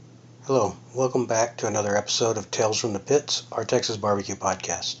Hello, welcome back to another episode of Tales from the Pits, our Texas barbecue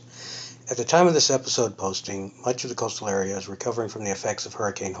podcast. At the time of this episode posting, much of the coastal area is recovering from the effects of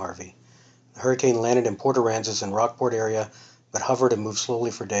Hurricane Harvey. The hurricane landed in Port Aransas and Rockport area, but hovered and moved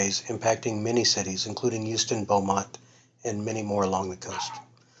slowly for days, impacting many cities, including Houston, Beaumont, and many more along the coast.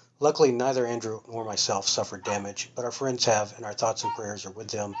 Luckily, neither Andrew nor myself suffered damage, but our friends have, and our thoughts and prayers are with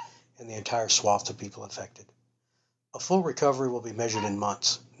them and the entire swath of people affected. A full recovery will be measured in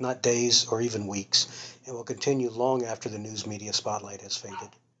months, not days or even weeks, and will continue long after the news media spotlight has faded.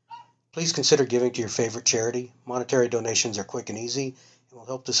 Please consider giving to your favorite charity. Monetary donations are quick and easy and will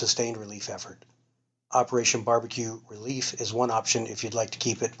help the sustained relief effort. Operation Barbecue Relief is one option if you'd like to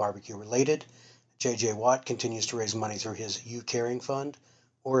keep it barbecue related. J.J. Watt continues to raise money through his You Caring Fund,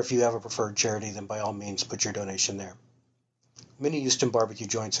 or if you have a preferred charity, then by all means put your donation there. Many Houston barbecue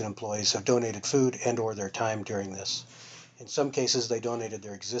joints and employees have donated food and or their time during this. In some cases, they donated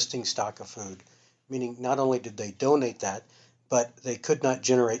their existing stock of food, meaning not only did they donate that, but they could not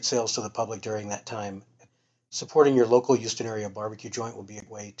generate sales to the public during that time. Supporting your local Houston area barbecue joint will be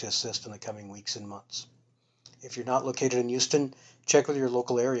a way to assist in the coming weeks and months. If you're not located in Houston, check with your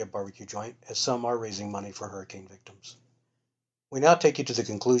local area barbecue joint, as some are raising money for hurricane victims. We now take you to the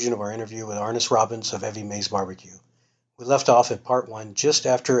conclusion of our interview with Arnis Robbins of Evie Mae's Barbecue. We left off at part one just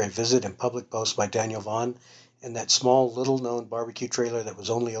after a visit and public post by Daniel Vaughn, and that small, little-known barbecue trailer that was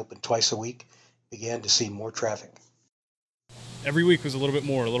only open twice a week began to see more traffic. Every week was a little bit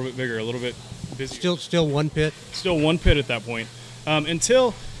more, a little bit bigger, a little bit busier. Still one pit? Still one pit at that point.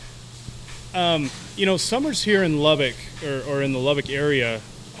 Until, summers here in Lubbock or in the Lubbock area,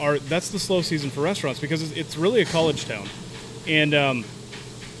 that's the slow season for restaurants because it's really a college town. And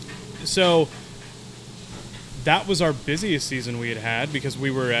so that was our busiest season we had because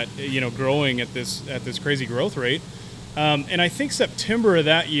we were growing at this crazy growth rate. And I think September of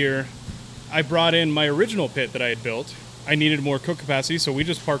that year, I brought in my original pit that I had built. I needed more cook capacity, so we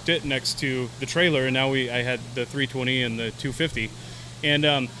just parked it next to the trailer, and now I had the 320 and the 250. And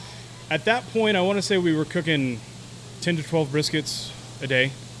at that point, I want to say we were cooking 10 to 12 briskets a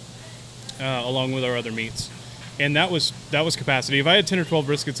day, along with our other meats. And that was capacity. If I had 10 or 12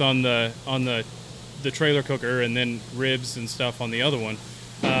 briskets on the trailer cooker and then ribs and stuff on the other one,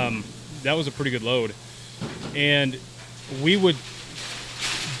 that was a pretty good load. And we would,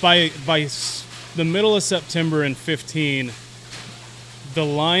 by the middle of September in 15, the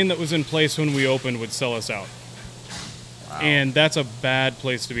line that was in place when we opened would sell us out. Wow. And that's a bad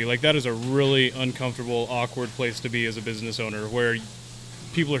place to be. Like, that is a really uncomfortable, awkward place to be as a business owner, where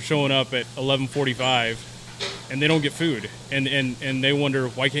people are showing up at 11:45 and they don't get food, and they wonder,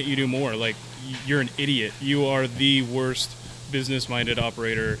 why can't you do more? Like, you're an idiot. You are the worst business-minded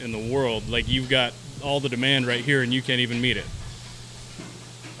operator in the world. Like, you've got all the demand right here, and you can't even meet it.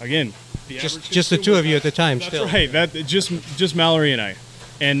 Again, just the two of you at the time. That's still right. That just Mallory and I,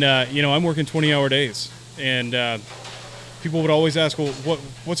 and I'm working 20-hour days, and people would always ask, well,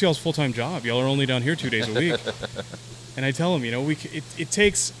 what's y'all's full-time job? Y'all are only down here 2 days a week. And I tell them, it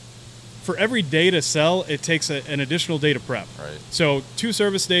takes, for every day to sell, it takes an additional day to prep. Right. So 2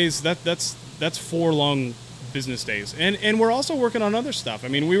 service days, that's 4 long business days. And we're also working on other stuff. I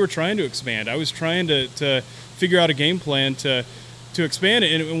mean, we were trying to expand. I was trying to figure out a game plan to expand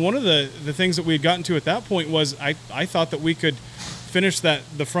it. And one of the things that we had gotten to at that point was I thought that we could finish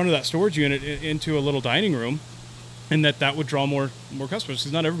the front of that storage unit into a little dining room, and that would draw more customers,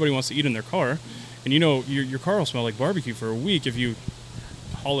 because not everybody wants to eat in their car. And your car will smell like barbecue for a week if you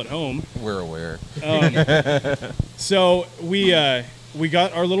haul it home. We're aware. So we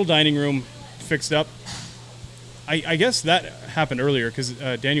got our little dining room fixed up. I guess that happened earlier because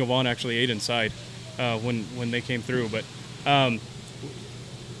Daniel Vaughn actually ate inside when they came through. But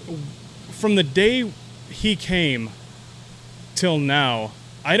from the day he came till now,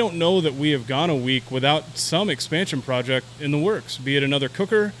 I don't know that we have gone a week without some expansion project in the works, be it another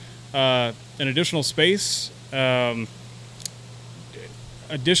cooker, an additional space,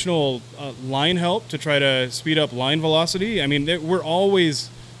 additional line help to try to speed up line velocity. I mean, we're always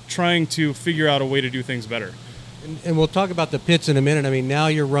trying to figure out a way to do things better. And we'll talk about the pits in a minute. I mean, now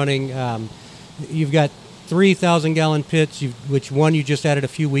you're running, you've got 3,000-gallon pits, which one you just added a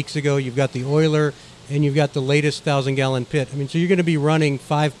few weeks ago. You've got the oiler, and you've got the latest 1,000-gallon pit. I mean, so you're going to be running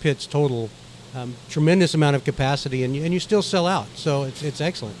 5 pits total, tremendous amount of capacity, and you still sell out. So it's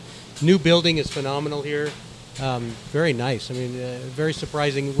excellent. New building is phenomenal here. Very nice. I mean, very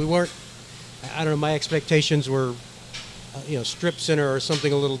surprising. We weren't, I don't know, my expectations were, strip center or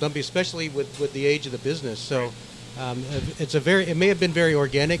something a little dumpy, especially with the age of the business. So it may have been very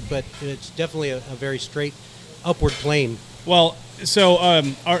organic, but it's definitely a very straight upward plane Well, so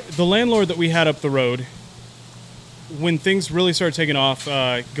the landlord that we had up the road, when things really started taking off,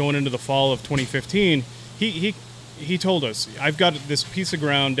 going into the fall of 2015, he told us, I've got this piece of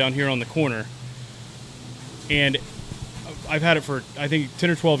ground down here on the corner, and I've had it for, I think, 10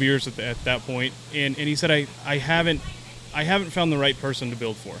 or 12 years at that point, and he said, I haven't found the right person to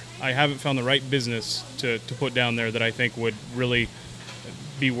build for. I haven't found the right business to put down there that I think would really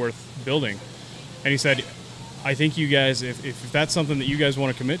be worth building. And he said, I think you guys, if that's something that you guys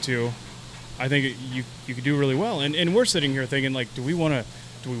want to commit to, I think you could do really well. And we're sitting here thinking, like, do we want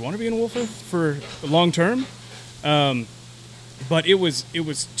to be in Wolfforth for long term? But it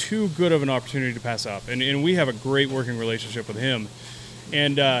was too good of an opportunity to pass up. And we have a great working relationship with him.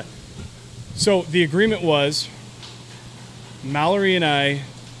 And so the agreement was, Mallory and I,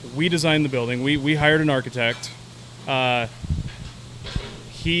 we designed the building. We hired an architect.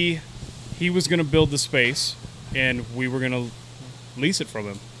 He was going to build the space, and we were going to lease it from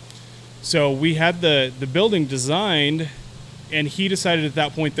him. So we had the building designed, and he decided at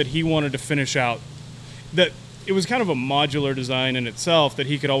that point that he wanted to finish out. That it was kind of a modular design in itself that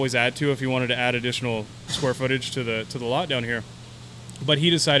he could always add to if he wanted to add additional square footage to the lot down here. But he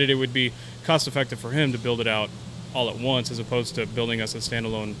decided it would be cost effective for him to build it out all at once, as opposed to building us a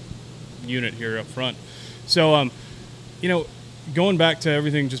standalone unit here up front. So, going back to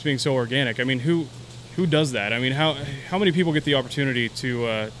everything just being so organic, I mean, who does that? I mean, how many people get the opportunity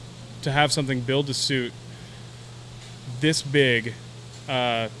to have something build to suit this big,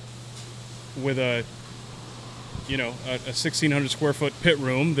 with a 1,600 square foot pit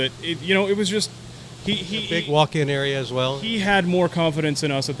room that it was just he big walk-in area as well. He had more confidence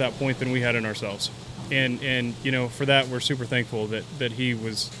in us at that point than we had in ourselves. And for that, we're super thankful that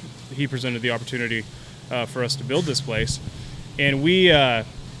he presented the opportunity for us to build this place. And we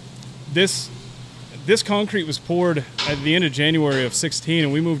this concrete was poured at the end of January of 16,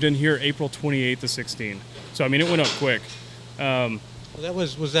 and we moved in here April 28th of 16. So I mean, it went up quick. That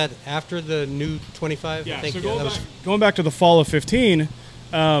was that after the new 25? Yeah. I think, So going back to the fall of 15,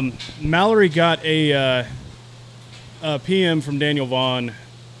 Mallory got a PM from Daniel Vaughn.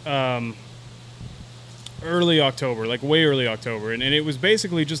 Early October, like way early October. And it was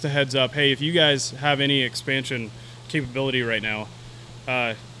basically just a heads up, hey, if you guys have any expansion capability right now,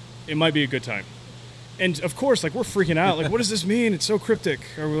 it might be a good time. And of course, like, we're freaking out. Like, what does this mean? It's so cryptic.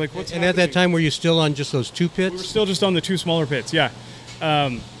 Or we're like, what's happening? At that time, were you still on just those two pits? We were still just on the two smaller pits, yeah.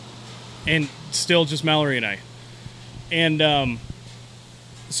 And still just Mallory and I. And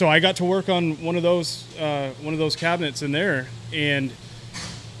so I got to work on one of those cabinets in there, and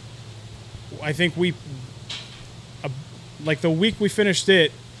I think like the week we finished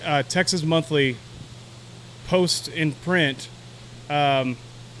it, Texas Monthly post in print,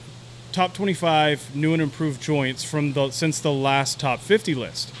 top 25 new and improved joints since the last top 50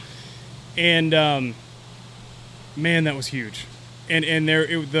 list, and man, that was huge. And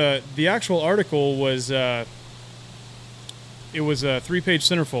the actual article was it was a 3-page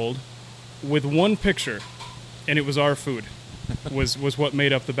centerfold with one picture, and it was our food was what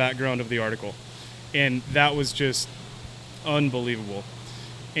made up the background of the article, and that was just unbelievable.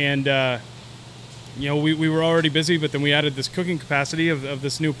 And we were already busy, but then we added this cooking capacity of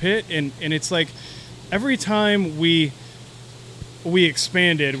this new pit, and it's like every time we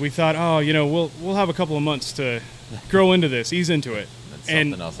expanded, we thought, we'll have a couple of months to grow into this, ease into it.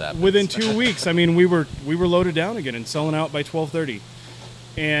 And within 2 weeks, I mean, we were loaded down again and selling out by 12:30.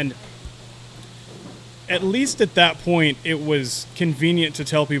 And at least at that point, it was convenient to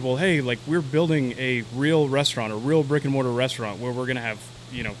tell people, hey, like, we're building a real restaurant, a real brick and mortar restaurant where we're going to have,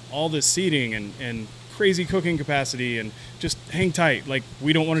 all this seating and crazy cooking capacity, and just hang tight. Like,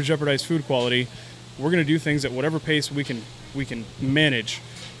 we don't want to jeopardize food quality. We're going to do things at whatever pace we can manage.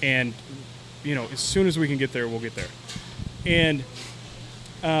 And, as soon as we can get there, we'll get there. And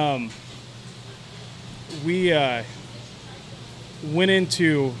we went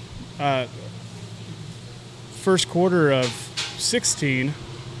into first quarter of 16,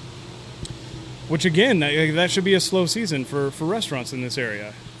 which again, that should be a slow season for restaurants in this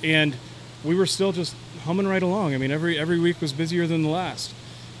area. And we were still just humming right along. I mean, every week was busier than the last.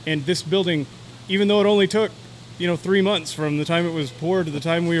 And this building, even though it only took, 3 months from the time it was poured to the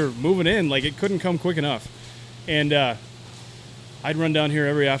time we were moving in, like, it couldn't come quick enough. And I'd run down here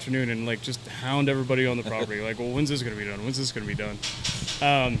every afternoon and, like, just hound everybody on the property. Like, well, when's this going to be done? When's this going to be done?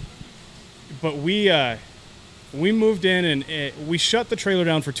 But we moved in, and we shut the trailer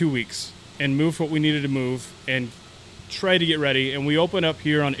down for 2 weeks and moved what we needed to move and tried to get ready. And we opened up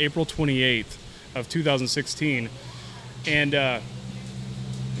here on April 28th of 2016. And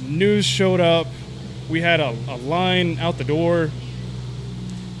news showed up. We had a line out the door,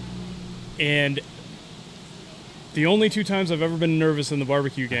 and the only 2 times I've ever been nervous in the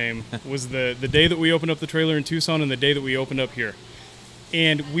barbecue game was the day that we opened up the trailer in Tucson and the day that we opened up here.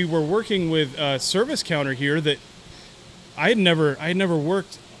 And we were working with a service counter here that I had never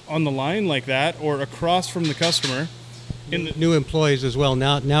worked on the line like that or across from the customer. New employees as well.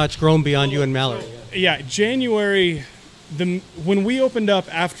 Now it's grown beyond you and Mallory. Yeah, January, when we opened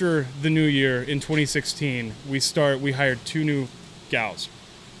up after the new year in 2016, we hired 2 new gals.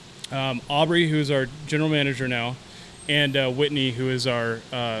 Aubrey, who's our general manager now, and Whitney, who is our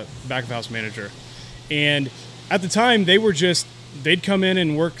back of house manager. And at the time, they'd come in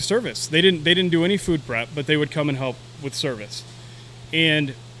and work service. They didn't do any food prep, but they would come and help with service.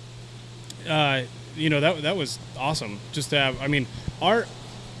 And that was awesome just to have. I mean,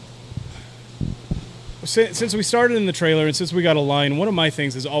 since we started in the trailer and since we got a line, one of my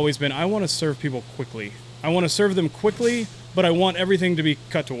things has always been I want to serve people quickly. I want to serve them quickly, but I want everything to be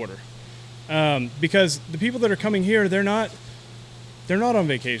cut to order. Because the people that are coming here, they're not on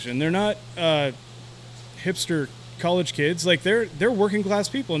vacation. They're not hipster college kids. Like they're working class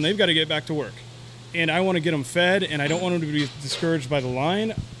people, and they've got to get back to work. And I want to get them fed, and I don't want them to be discouraged by the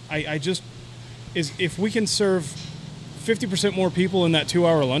line. If we can serve 50% more people in that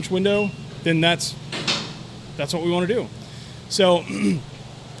 2-hour lunch window, then that's what we want to do. So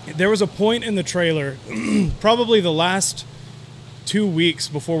there was a point in the trailer, probably the last 2 weeks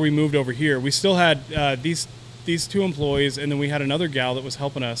before we moved over here, we still had these 2 employees, and then we had another gal that was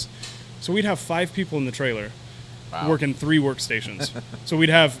helping us. So we'd have 5 people in the trailer. Wow. Working 3 workstations. So we'd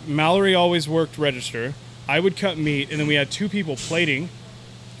have Mallory always worked register. I would cut meat, and then we had 2 people plating,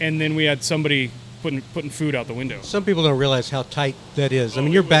 and then we had somebody putting food out the window. Some people don't realize how tight that is. I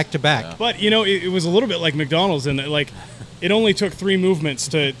mean, you're back to back. Yeah. But it was a little bit like McDonald's in that, like, it only took 3 movements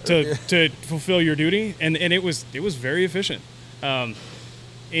to fulfill your duty, and it was very efficient.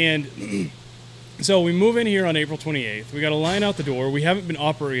 So we move in here on April 28th. We got a line out the door. We haven't been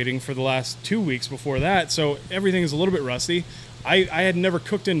operating for the last 2 weeks before that, so everything is a little bit rusty. I had never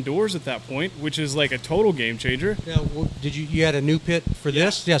cooked indoors at that point, which is like a total game changer. Yeah, well, you had a new pit for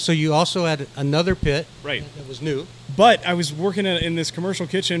this? Yeah, so you also had another pit right. that was new. But I was working in this commercial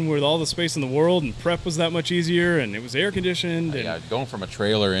kitchen with all the space in the world, and prep was that much easier, and it was air conditioned. Yeah, going from a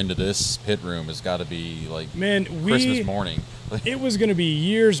trailer into this pit room has got to be like Christmas morning. It was going to be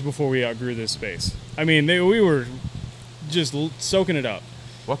years before we outgrew this space. I mean, we were just soaking it up.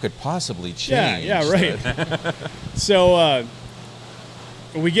 What could possibly change? Yeah, right. So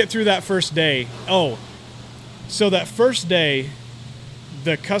we get through that first day. So that first day,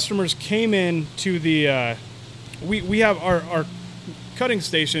 the customers came in to the. We have our cutting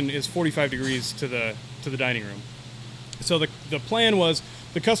station is 45 degrees to the dining room. So the plan was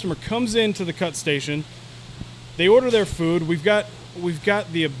the customer comes into the cut station. They order their food. We've got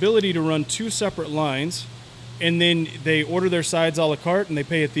the ability to run 2 separate lines, and then they order their sides a la carte and they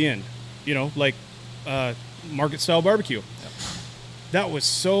pay at the end. Like market style barbecue. Yep. That was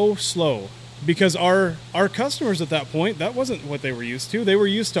so slow because our customers at that point, that wasn't what they were used to. They were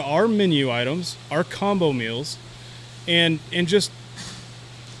used to our menu items, our combo meals, and just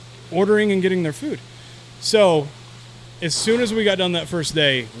ordering and getting their food. So as soon as we got done that first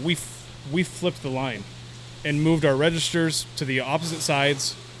day, we flipped the line and moved our registers to the opposite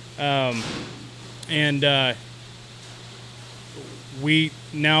sides. We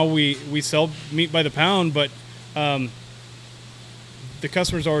sell meat by the pound, but the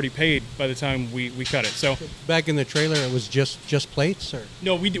customer's already paid by the time we cut it. So back in the trailer, it was just plates, or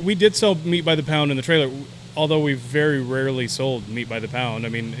no? We did sell meat by the pound in the trailer, although we very rarely sold meat by the pound. I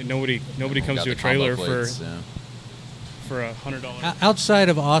mean, nobody comes to a trailer for $100. Outside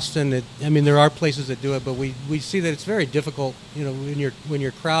of Austin, there are places that do it, but we see that it's very difficult. When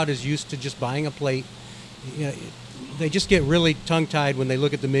your crowd is used to just buying a plate, they just get really tongue-tied when they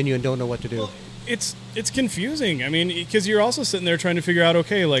look at the menu and don't know what to do. Well, it's confusing. I mean, because you're also sitting there trying to figure out,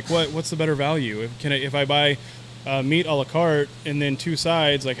 okay, like what's the better value? If I buy meat a la carte and then 2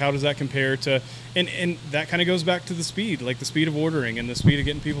 sides, like how does that compare to? And that kind of goes back to the speed, like the speed of ordering and the speed of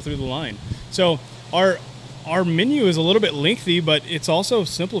getting people through the line. So our menu is a little bit lengthy, but it's also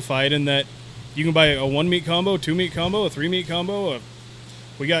simplified in that you can buy a 1 meat combo, 2 meat combo, a 3 meat combo.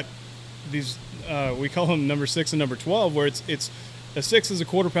 We got these, we call them number 6 and number 12, where it's a 6 is a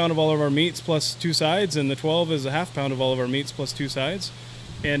 1/4 pound of all of our meats plus 2 sides, and the 12 is a 1/2 pound of all of our meats plus 2 sides.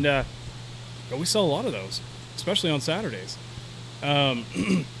 And we sell a lot of those, especially on Saturdays.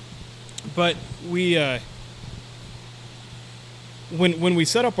 But we when we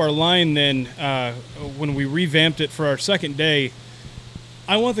set up our line, then when we revamped it for our second day,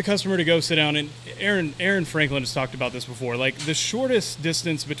 I want the customer to go sit down, and Aaron Franklin has talked about this before. Like, the shortest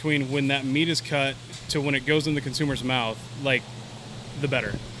distance between when that meat is cut to when it goes in the consumer's mouth, like, the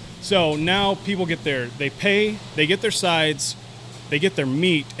better. So now people get they pay, they get their sides, they get their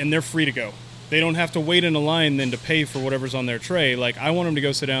meat, and they're free to go. They don't have to wait in a line then to pay for whatever's on their tray. Like, I want them to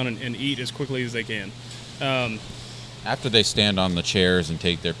go sit down and eat as quickly as they can. After they stand on the chairs and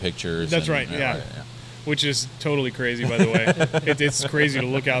take their pictures. That's right, yeah. Which is totally crazy, by the way. It's crazy to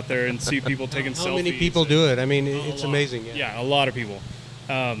look out there and see people taking selfies. How many people do it? I mean, it's amazing. Yeah, a lot of people.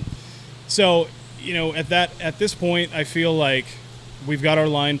 So, at this point, I feel like we've got our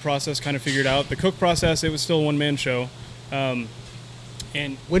line process kind of figured out. The cook process, it was still a one-man show. And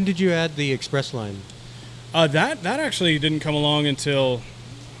when did you add the express line? That actually didn't come along until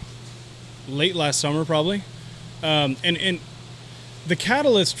late last summer, probably. And the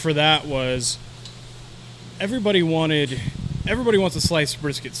catalyst for that was everybody wants a sliced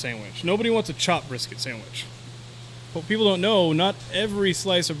brisket sandwich. Nobody wants a chopped brisket sandwich. What people don't know, not every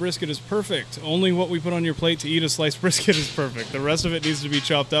slice of brisket is perfect. Only what we put on your plate to eat a sliced brisket is perfect. The rest of it needs to be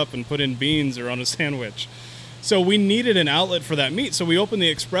chopped up and put in beans or on a sandwich. So we needed an outlet for that meat, so we opened the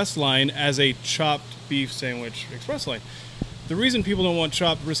express line as a chopped beef sandwich express line. The reason people don't want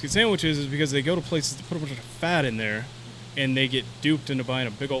chopped brisket sandwiches is because they go to places to put a bunch of fat in there, and they get duped into buying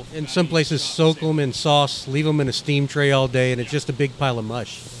a big old... And some places soak them in sauce, leave them in a steam tray all day, and it's just a big pile of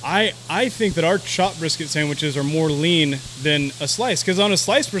mush. I think that our chopped brisket sandwiches are more lean than a slice, because on a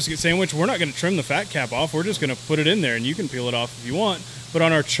sliced brisket sandwich, we're not going to trim the fat cap off. We're just going to put it in there, and you can peel it off if you want. But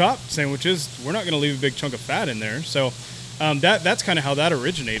on our chopped sandwiches, we're not going to leave a big chunk of fat in there. So that's kind of how that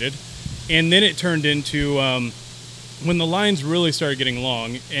originated. And then it turned into when the lines really started getting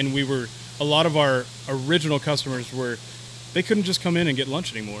long, and a lot of our original customers they couldn't just come in and get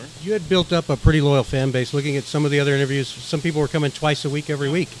lunch anymore. You had built up a pretty loyal fan base. Looking at some of the other interviews, some people were coming twice a week, every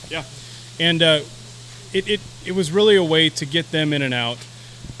week. Yeah, and it was really a way to get them in and out.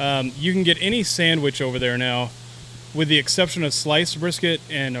 You can get any sandwich over there now, with the exception of sliced brisket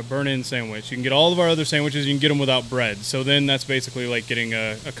and a burn-in sandwich. You can get all of our other sandwiches. You can get them without bread. So then that's basically like getting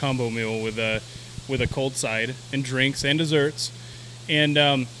a combo meal with a cold side and drinks and desserts.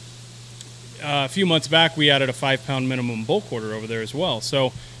 And a few months back, we added a 5-pound minimum bulk order over there as well.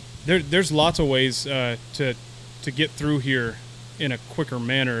 So there's lots of ways to get through here in a quicker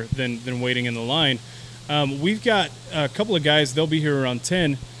manner than waiting in the line. We've got a couple of guys, they'll be here around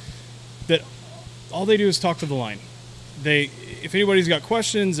 10, that all they do is talk to the line. If anybody's got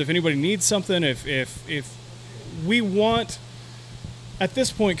questions, if anybody needs something, if we want, at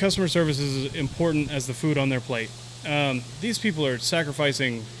this point, customer service is as important as the food on their plate. These people are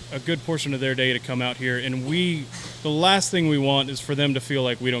sacrificing a good portion of their day to come out here, and the last thing we want is for them to feel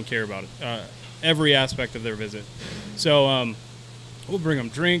like we don't care about it, every aspect of their visit. So we'll bring them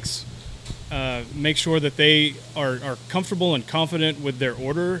drinks, make sure that they are comfortable and confident with their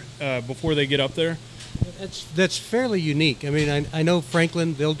order before they get up there. That's fairly unique. I mean, I know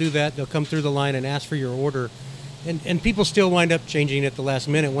Franklin, they'll do that. They'll come through the line and ask for your order. And people still wind up changing at the last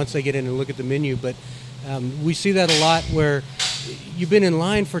minute once they get in and look at the menu. But we see that a lot where you've been in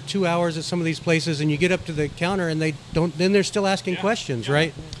line for 2 hours at some of these places and you get up to the counter and then they're still asking questions,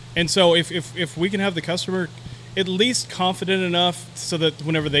 right? And so if we can have the customer at least confident enough so that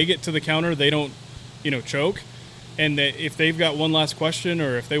whenever they get to the counter, they don't, choke. And that if they've got one last question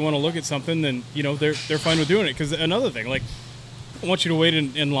or if they want to look at something, then, they're fine with doing it. Because another thing, like, I want you to wait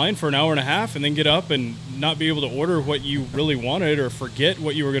in line for an hour and a half and then get up and not be able to order what you really wanted or forget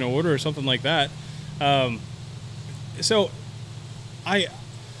what you were going to order or something like that. So I'm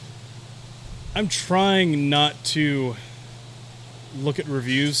trying not to look at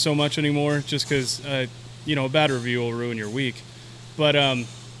reviews so much anymore just because, a bad review will ruin your week. But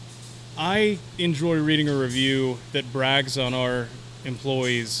I enjoy reading a review that brags on our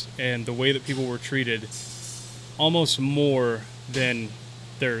employees and the way that people were treated almost more than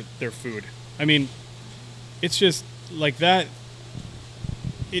their food. I mean, it's just like that.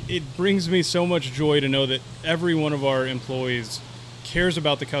 It brings me so much joy to know that every one of our employees cares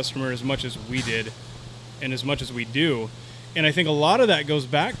about the customer as much as we did and as much as we do. And I think a lot of that goes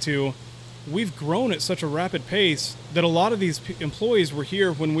back to we've grown at such a rapid pace that a lot of these employees were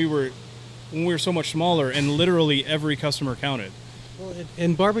here when we were so much smaller, and literally every customer counted. Well,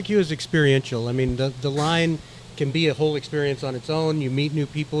 and barbecue is experiential. I mean, the line can be a whole experience on its own. You meet new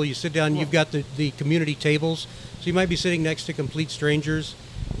people. You sit down. You've got the community tables, so you might be sitting next to complete strangers,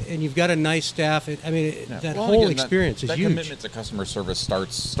 and you've got a nice staff. That whole experience is huge. That commitment to customer service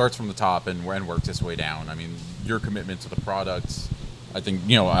starts from the top and works its way down. I mean, your commitment to the products I think,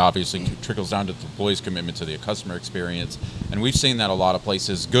 you know, obviously trickles down to the employee's commitment to the customer experience, and we've seen that a lot of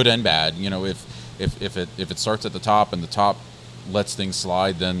places, good and bad. You know, if it starts at the top and the top lets things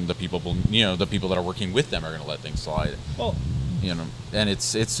slide, then the people that are working with them are going to let things slide. Well, you know, and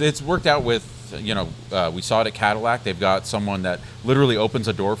it's worked out with, you know, we saw it at Cadillac. They've got someone that literally opens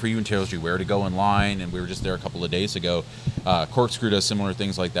a door for you and tells you where to go in line, and we were just there a couple of days ago. Corkscrew does similar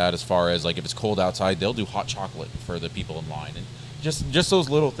things like that, as far as like if it's cold outside, they'll do hot chocolate for the people in line, and just those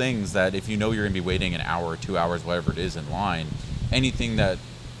little things that if you know you're going to be waiting an hour or 2 hours, whatever it is in line, anything that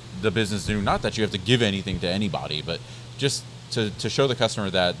the business do, not that you have to give anything to anybody, but just to show the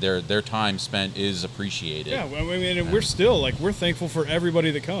customer that their time spent is appreciated. Yeah, I mean, and we're still we're thankful for everybody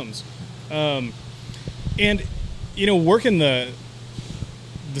that comes, and you know, working the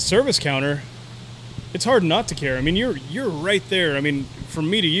service counter, it's hard not to care. I mean, you're right there. I mean, from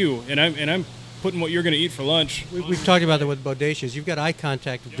me to you, and I'm putting what you're going to eat for lunch. We've talked about that with Bodacious. You've got eye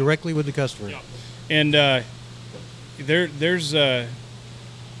contact directly with the customer. Yeah. And there's a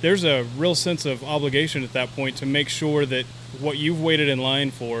real sense of obligation at that point to make sure that what you've waited in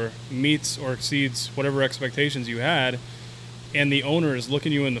line for meets or exceeds whatever expectations you had, and the owner is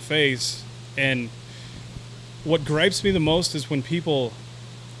looking you in the face. And what gripes me the most is when people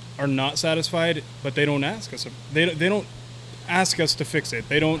are not satisfied, but they don't ask us. They don't ask us to fix it.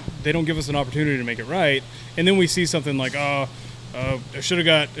 They don't give us an opportunity to make it right. And then we see something like, I should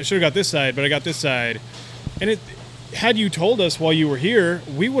have got this side, but I got this side. And had you told us while you were here,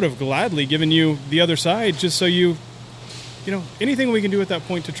 we would have gladly given you the other side, just so you know, anything we can do at that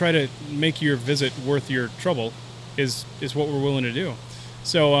point to try to make your visit worth your trouble is what we're willing to do.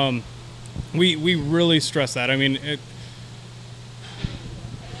 So we really stress that. I mean,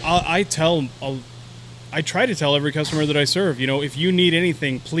 I try to tell every customer that I serve, you know, if you need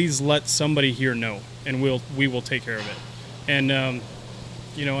anything, please let somebody here know, and we will take care of it. And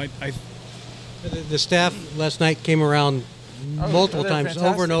you know, the staff last night came around multiple times,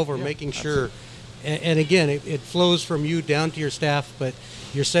 fantastic. over and over, making sure. And again, it flows from you down to your staff, but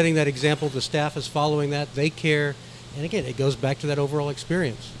you're setting that example. The staff is following that. They care. And again, it goes back to that overall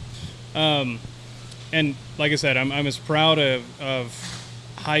experience. And like I said, I'm as proud of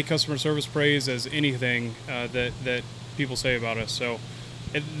high customer service praise as anything that people say about us. So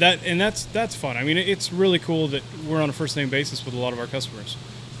that's fun. I mean, it's really cool that we're on a first name basis with a lot of our customers.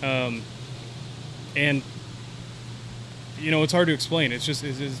 And you know, it's hard to explain. It's just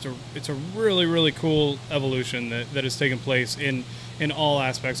it's a really, really cool evolution that has taken place in all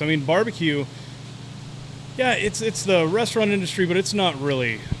aspects. I mean, barbecue, yeah, it's the restaurant industry, but it's not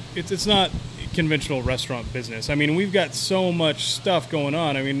really. It's not conventional restaurant business. I mean, we've got so much stuff going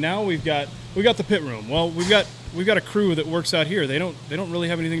on. I mean, now we got the pit room. Well, we've got a crew that works out here. They don't really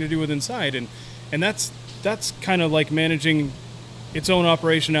have anything to do with inside, and that's kind of like managing its own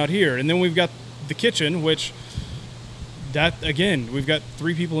operation out here. And then we've got the kitchen, which that again, we've got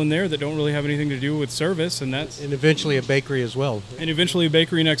 3 people in there that don't really have anything to do with service, and eventually a bakery as well. And eventually a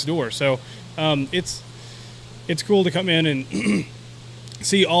bakery next door. So it's cool to come in and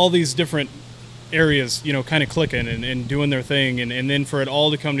see all these different areas, you know, kind of clicking and doing their thing, and then for it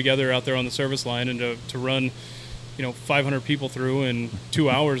all to come together out there on the service line and to run, you know, 500 people through in 2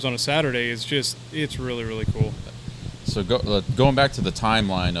 hours on a Saturday is just, it's really, really cool. So going back to the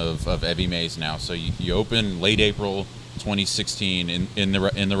timeline of Evie Mae's now, so you open late April 2016 in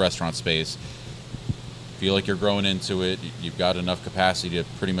the restaurant space. Feel like you're growing into it. You've got enough capacity to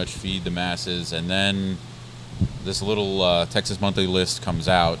pretty much feed the masses, and then this little Texas Monthly List comes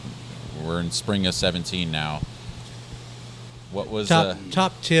out. We're in spring of 17 now. What was top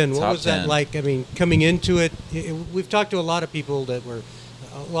 10? What was 10. that like? I mean, coming into it, we've talked to a lot of people that were,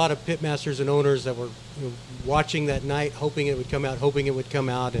 a lot of pit masters and owners that were, you know, watching that night, hoping it would come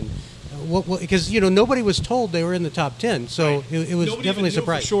out, and because, you know, nobody was told they were in the top 10, so right. it was nobody definitely a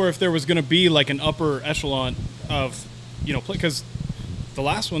surprise. For sure, if there was going to be like an upper echelon of, you know, because the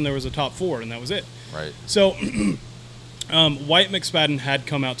last one there was a top 4 and that was it. Right. So Wyatt McSpadden had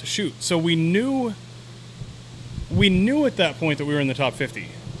come out to shoot, so we knew at that point that we were in the top 50,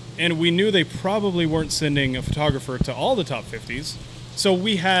 and we knew they probably weren't sending a photographer to all the top 50s, so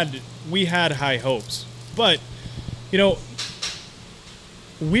we had high hopes. But, you know,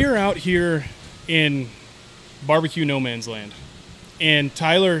 we're out here in barbecue no man's land, and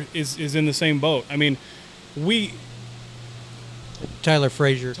Tyler is in the same boat. I mean, Tyler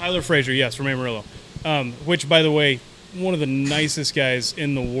Frazier, yes, from Amarillo, which, by the way, one of the nicest guys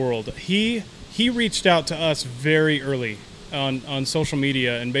in the world. He reached out to us very early on social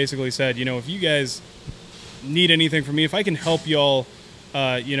media and basically said, you know, if you guys need anything from me, if I can help y'all,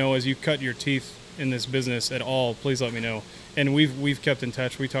 you know, as you cut your teeth in this business at all, please let me know. And we've kept in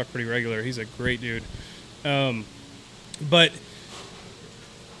touch. We talk pretty regular. He's a great dude. But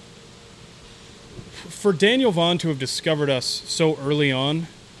for Daniel Vaughn to have discovered us so early on,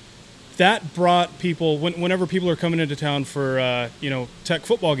 that brought people, whenever people are coming into town for, Tech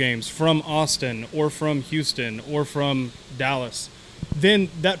football games from Austin or from Houston or from Dallas, then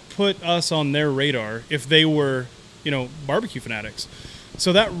that put us on their radar if they were, barbecue fanatics.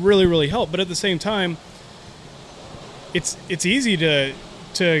 So that really, really helped. But at the same time, it's easy to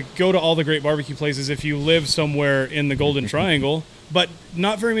go to all the great barbecue places if you live somewhere in the Golden Triangle, but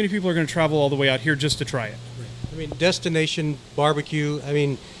not very many people are going to travel all the way out here just to try it. I mean, destination barbecue, I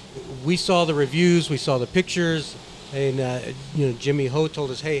mean, we saw the reviews, we saw the pictures, and, Jimmy Ho told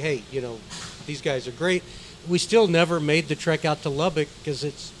us, hey, these guys are great. We still never made the trek out to Lubbock because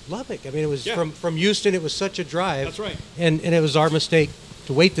it's Lubbock. I mean, it was from Houston, it was such a drive. That's right. And it was our mistake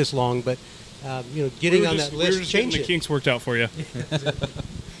to wait this long, but, getting on that list, we were just change getting it. the kinks worked out for you.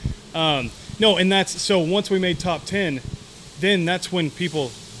 No, and that's, so once we made top 10, then that's when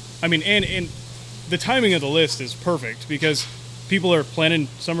people, and the timing of the list is perfect because people are planning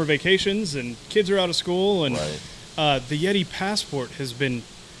summer vacations and kids are out of school, and the Yeti Passport has been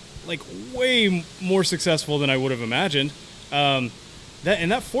like way more successful than I would have imagined.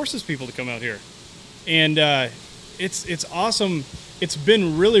 That forces people to come out here, and it's awesome. It's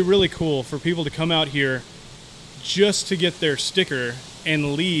been really, really cool for people to come out here just to get their sticker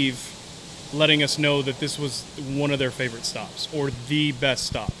and leave letting us know that this was one of their favorite stops or the best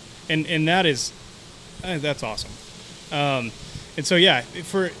stop. And that is, that's awesome. And so,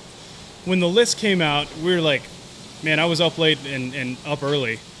 for when the list came out, we were like, man, I was up late and up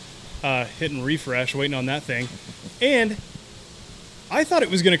early, hitting refresh, waiting on that thing. And I thought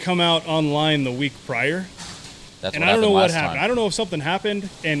it was going to come out online the week prior. And I don't know what happened. I don't know if something happened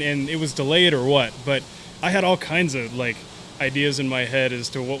and it was delayed or what, but I had all kinds of ideas in my head as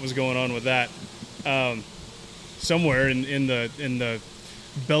to what was going on with that. Somewhere in the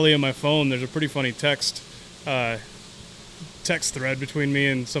belly of my phone, there's a pretty funny text thread between me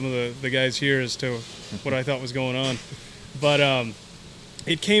and some of the guys here as to what I thought was going on. But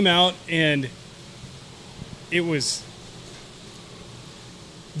it came out, and it was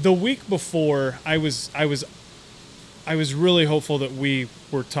the week before. I was really hopeful that we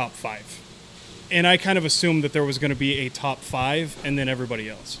were top 5. And I kind of assumed that there was going to be a top 5 and then everybody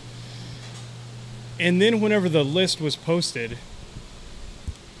else. And then whenever the list was posted,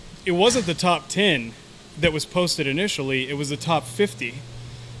 it wasn't the top 10 that was posted initially. It was the top 50.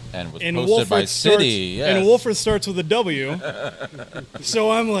 And was And posted Wolford by City. Starts, Yes. And Wolford starts with a W.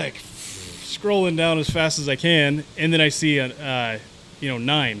 So I'm like scrolling down as fast as I can. And then I see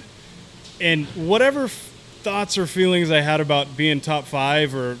 9. And whatever thoughts or feelings I had about being top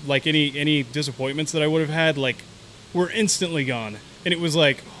 5 or any disappointments that I would have had, were instantly gone. And it was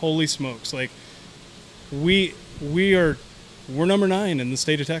like, holy smokes, we're number 9 in the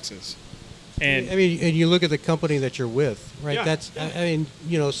state of Texas. And and you look at the company that you're with, right? Yeah. That's,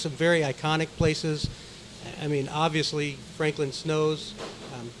 some very iconic places. Obviously Franklin Snows,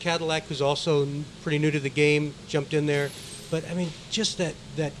 Cadillac, who's also pretty new to the game, jumped in there. But just that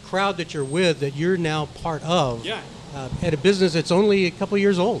crowd that you're with, that you're now part of, at a business that's only a couple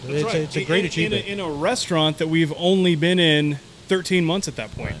years old. It's a great achievement. In a restaurant that we've only been in 13 months at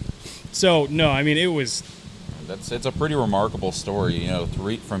that point. So, no, it was... It's a pretty remarkable story.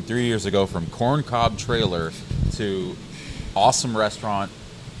 From 3 years ago, from corn cob trailer to awesome restaurant,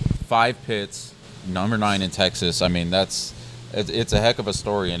 5 pits, number 9 in Texas. It's a heck of a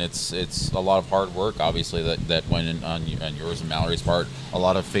story, and it's a lot of hard work, obviously, that went in on yours and Mallory's part. A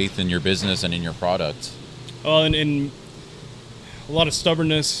lot of faith in your business and in your product. Well, and a lot of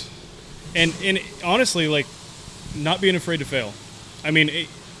stubbornness, and honestly, not being afraid to fail.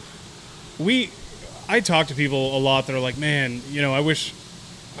 I talk to people a lot that are like, man, I wish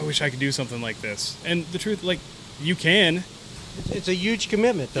I could do something like this. And the truth, you can. It's a huge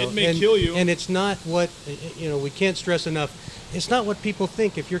commitment, though. It may kill you. And it's not what, we can't stress enough. It's not what people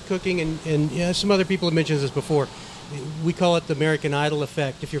think. If you're cooking, and some other people have mentioned this before, we call it the American Idol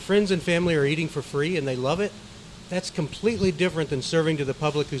effect. If your friends and family are eating for free and they love it, that's completely different than serving to the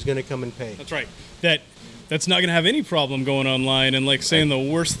public who's going to come and pay. That's right. That's not going to have any problem going online and saying the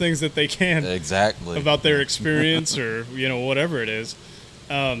worst things that they can about their experience or whatever it is.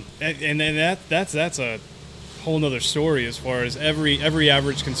 And that's a whole nother story as far as every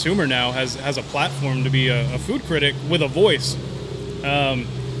average consumer now has a platform to be a food critic with a voice.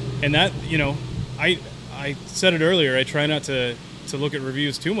 And that, I said it earlier, I try not to look at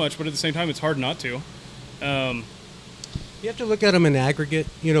reviews too much, but at the same time, it's hard not to. You have to look at them in aggregate.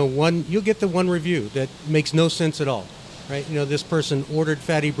 You'll get the one review that makes no sense at all, right? This person ordered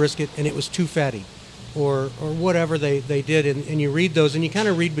fatty brisket and it was too fatty, or whatever they did, and you read those and you kind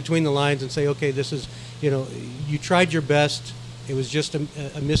of read between the lines and say, okay, this is, you tried your best. It was just a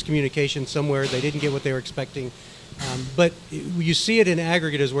miscommunication somewhere. They didn't get what they were expecting. But you see it in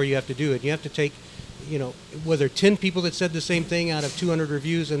aggregate is where you have to do it. You have to take, whether 10 people that said the same thing out of 200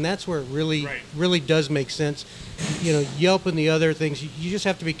 reviews, and that's where it really does make sense. Yelp and the other things, you just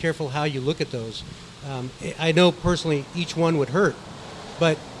have to be careful how you look at those. I know personally each one would hurt,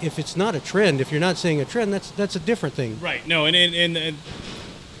 but if it's not a trend, if you're not seeing a trend, that's a different thing. Right. No, and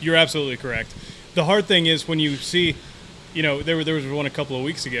you're absolutely correct. The hard thing is when you see, there was one a couple of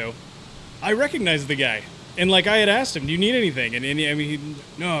weeks ago. I recognized the guy, and I had asked him, "Do you need anything?" And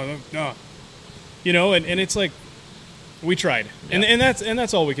no. And it's like, we tried, yeah. and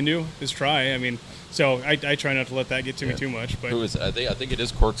that's all we can do is try. So I try not to let that get to me too much. But I think it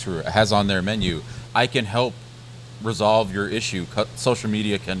is Corkscrew. It has on their menu, I can help resolve your issue. Social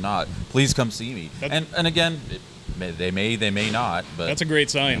media cannot. Please come see me. And again, they may not. But that's a great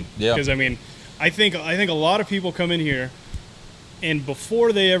sign. Yeah. Because I think a lot of people come in here, and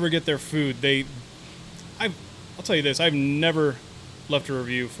before they ever get their food, I'll tell you this: I've never left a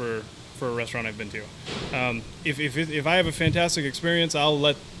review for a restaurant I've been to. If I have a fantastic experience, I'll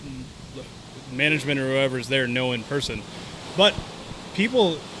let management or whoever's there know in person. But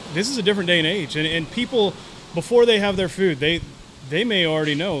people, this is a different day and age, and people, before they have their food, they may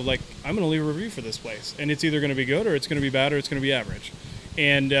already know, I'm going to leave a review for this place, and it's either going to be good or it's going to be bad or it's going to be average.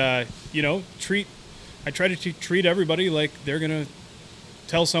 And I try to treat everybody like they're going to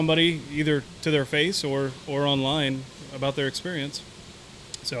tell somebody either to their face or online about their experience.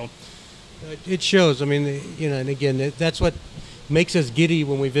 So it shows. And again, that's what makes us giddy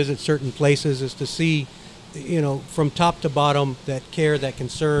when we visit certain places, is to see, from top to bottom, that care, that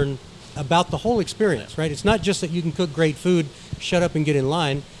concern about the whole experience, right? It's not just that you can cook great food, shut up and get in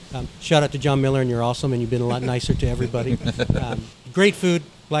line. Shout out to John Miller, and you're awesome, and you've been a lot nicer to everybody. Great food,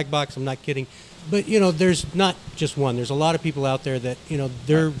 Black Box, I'm not kidding. But, there's not just one. There's a lot of people out there that,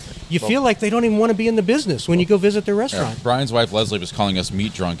 you feel like they don't even want to be in the business when you go visit their restaurant. Yeah. Brian's wife, Leslie, was calling us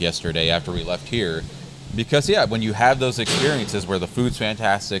meat drunk yesterday after we left here. Because, when you have those experiences where the food's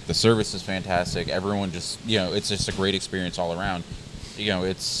fantastic, the service is fantastic, everyone just, it's just a great experience all around.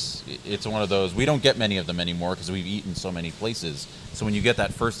 It's one of those, we don't get many of them anymore because we've eaten so many places. So when you get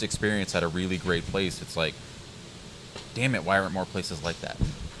that first experience at a really great place, it's like, damn it, why aren't more places like that?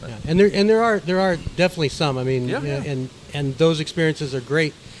 But, yeah. And there are definitely some. And those experiences are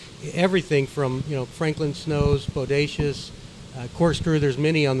great. Everything from Franklin Snows, Bodacious, Corkscrew. There's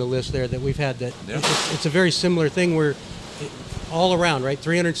many on the list there that we've had that. Yeah. It's a very similar thing where all around, right?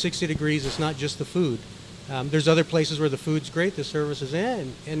 360 degrees. It's not just the food. There's other places where the food's great, the service is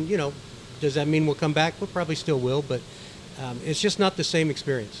in, and does that mean we'll come back? We probably still will, but it's just not the same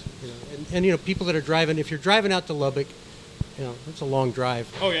experience. And people that are driving, if you're driving out to Lubbock, it's a long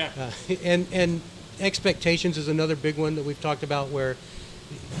drive. Oh yeah. And expectations is another big one that we've talked about, where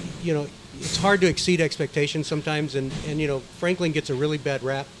it's hard to exceed expectations sometimes, and Franklin gets a really bad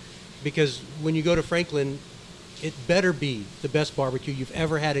rap because when you go to Franklin, it better be the best barbecue you've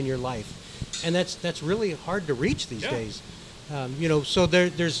ever had in your life. And that's really hard to reach these days. So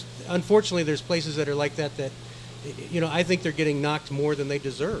there's unfortunately there's places that are like that I think they're getting knocked more than they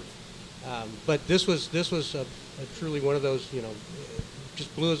deserve. But this was a truly one of those,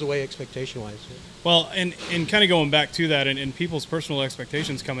 just blew us away expectation-wise. Well, and kind of going back to that and people's personal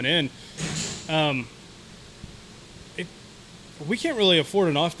expectations coming in, we can't really afford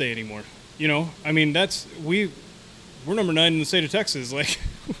an off day anymore. We're number 9 in the state of Texas.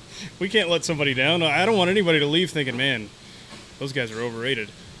 We can't let somebody down. I don't want anybody to leave thinking, man, those guys are overrated.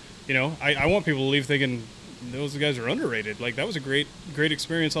 I want people to leave thinking those guys are underrated. That was a great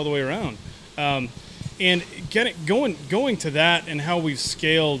experience all the way around. And going to that and how we've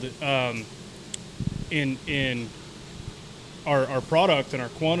scaled in our product and our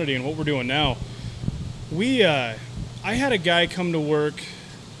quantity and what we're doing now. I had a guy come to work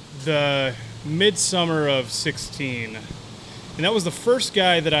the midsummer of 16. And that was the first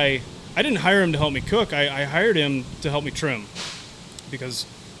guy that I didn't hire him to help me cook. I hired him to help me trim, because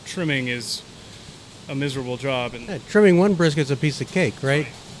trimming is a miserable job. And trimming one brisket's a piece of cake, right?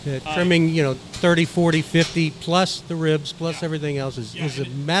 Trimming, 30, 40, 50, plus the ribs, plus everything else is a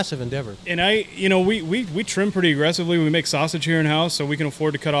massive endeavor. And we trim pretty aggressively. We make sausage here in house, so we can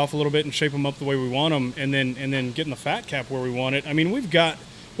afford to cut off a little bit and shape them up the way we want them, and then get in the fat cap where we want it. We've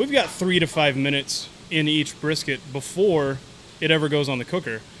got 3 to 5 minutes in each brisket before it ever goes on the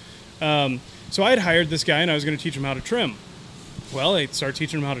cooker. So I had hired this guy, and I was going to teach him how to trim. well, I started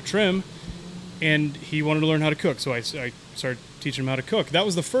teaching him how to trim, and he wanted to learn how to cook. So I started teaching him how to cook. That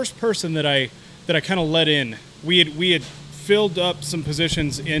was the first person that I kind of let in. We had filled up some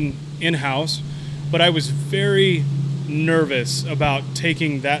positions in-house, but I was very nervous about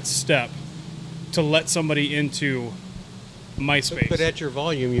taking that step to let somebody into my space. But at your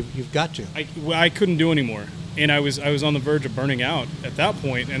volume, you've got to. I couldn't do anymore, and I was on the verge of burning out at that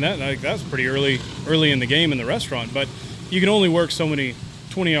point, and that's pretty early in the game in the restaurant. But you can only work so many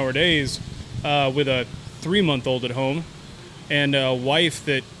 20-hour days with a 3-month-old at home and a wife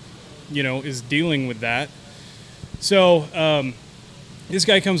that is dealing with that. So this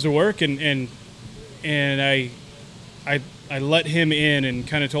guy comes to work, and I let him in and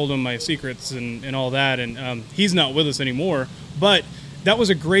kind of told him my secrets and all that, and he's not with us anymore. But that was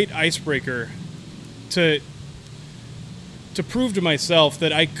a great icebreaker to prove to myself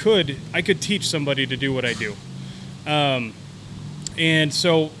that I could teach somebody to do what I do. And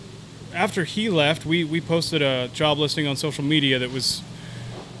so after he left, we posted a job listing on social media that was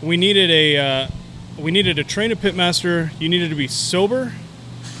we needed to train a pitmaster. You needed to be sober,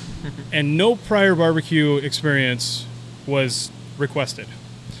 and no prior barbecue experience was requested.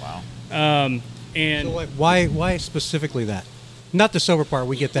 Wow. And So why specifically that? Not the sober part,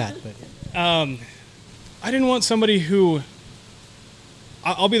 we get that. But I didn't want somebody who.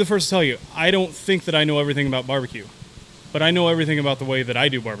 I'll be the first to tell you, I don't think that I know everything about barbecue, but I know everything about the way that I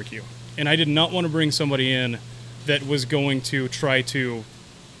do barbecue. And I did not want to bring somebody in that was going to try to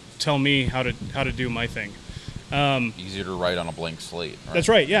tell me how to do my thing. Easier to write on a blank slate. Right? That's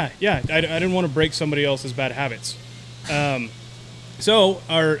right. Yeah. I didn't want to break somebody else's bad habits. So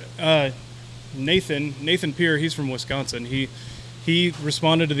our Nathan Peer, he's from Wisconsin. He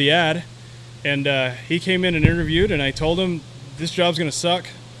responded to the ad, and he came in and interviewed. And I told him, this job's going to suck,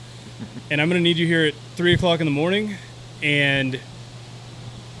 and I'm going to need you here at 3:00 in the morning. And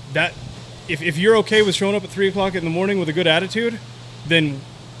that, if you're okay with showing up at 3:00 in the morning with a good attitude, then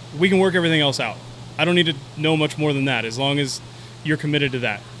we can work everything else out. I don't need to know much more than that, as long as you're committed to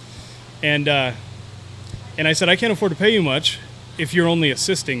that. And I said, I can't afford to pay you much if you're only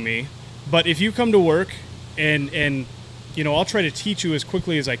assisting me, but if you come to work and I'll try to teach you as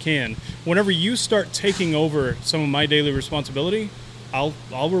quickly as I can. Whenever you start taking over some of my daily responsibility, I'll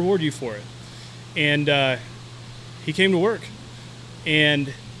reward you for it. And he came to work,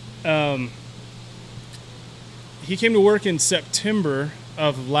 and he came to work in September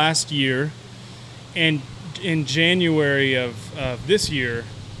of last year, and in January of this year,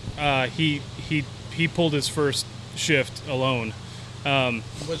 he pulled his first shift alone.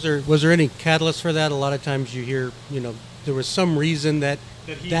 was there any catalyst for that? A lot of times you hear, there was some reason that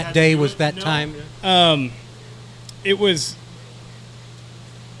day was that time. It was.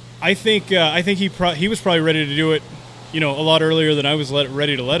 I think he was probably ready to do it, a lot earlier than I was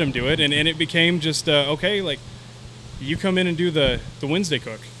ready to let him do it, and it became just okay. Like, you come in and do the Wednesday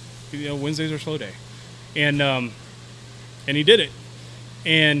cook. Wednesdays are slow day, and he did it,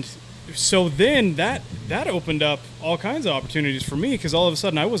 and so then that opened up all kinds of opportunities for me, because all of a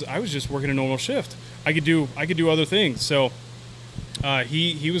sudden I was just working a normal shift. I could do other things. So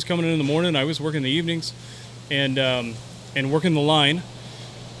he was coming in the morning. I was working the evenings, and working the line.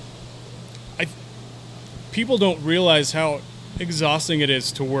 People don't realize how exhausting it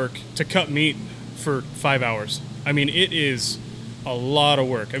is to cut meat for 5 hours. I mean, it is a lot of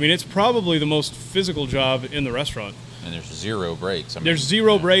work. I mean, it's probably the most physical job in the restaurant. And there's zero breaks. There's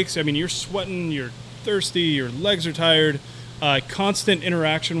zero breaks. I mean, you're sweating, you're thirsty, your legs are tired, constant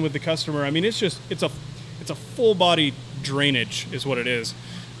interaction with the customer. I mean, it's a full body drainage is what it is.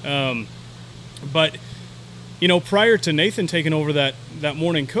 But prior to Nathan taking over that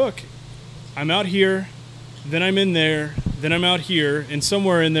morning cook, I'm out here, then I'm in there, then I'm out here, and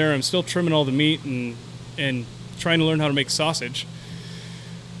somewhere in there I'm still trimming all the meat and trying to learn how to make sausage.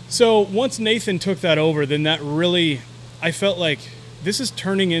 So once Nathan took that over, then that really, I felt like this is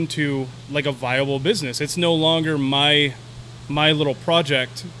turning into like a viable business. It's no longer my little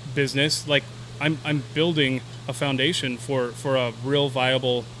project business. Like, I'm building a foundation for a real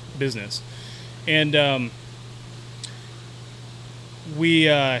viable business. And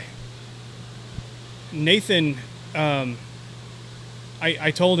Nathan,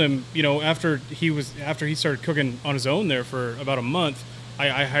 I told him, after he started cooking on his own there for about a month,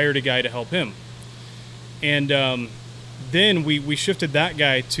 I hired a guy to help him. And then we shifted that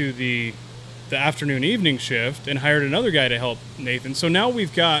guy to the afternoon evening shift and hired another guy to help Nathan. So now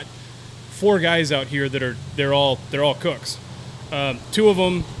we've got 4 guys out here that they're all cooks. 2 of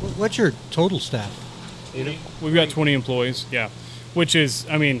them. What's your total staff? We've got 20 employees. Yeah, which is,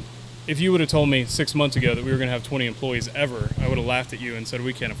 I mean, if you would have told me 6 months ago that we were going to have 20 employees ever, I would have laughed at you and said,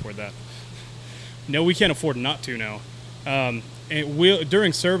 we can't afford that. No, we can't afford not to now.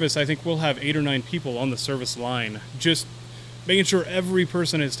 During service, I think we'll have 8 or 9 people on the service line, just making sure every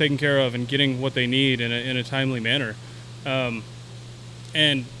person is taken care of and getting what they need in a timely manner.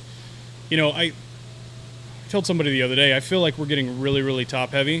 And, you know, I told somebody the other day, I feel like we're getting really, really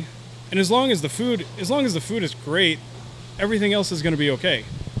top heavy. And as long as the food is great, everything else is going to be okay.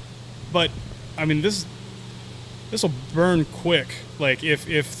 But I mean, this will burn quick. Like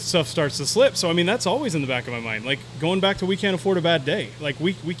if stuff starts to slip. So I mean, that's always in the back of my mind. Like going back to we can't afford a bad day. Like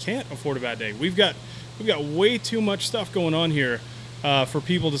we can't afford a bad day. We've got way too much stuff going on here for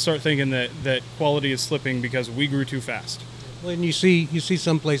people to start thinking that quality is slipping because we grew too fast. Well, and you see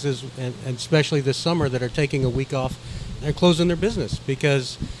some places, and especially this summer, that are taking a week off. They're closing their business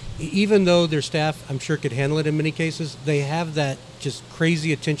because even though their staff, I'm sure, could handle it in many cases, they have that just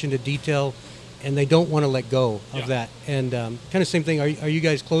crazy attention to detail, and they don't want to let go of that. And kind of same thing. Are you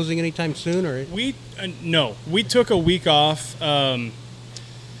guys closing anytime soon? Or no, we took a week off. When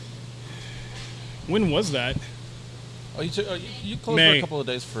was that? Oh, you closed May. for a couple of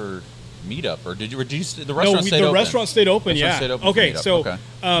days for meetup, or did you? The restaurant stayed open? The restaurant stayed open. Restaurant stayed open Okay, for meetup. so Okay.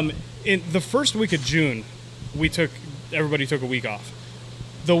 In the first week of June, everybody took a week off.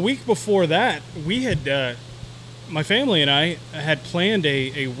 The week before that, we had my family and I had planned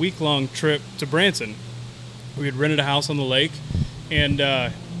a week-long trip to Branson. We had rented a house on the lake, and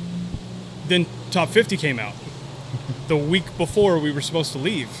then Top 50 came out the week before we were supposed to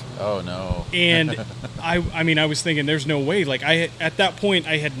leave. Oh no! And I mean, I was thinking, there's no way. Like at that point,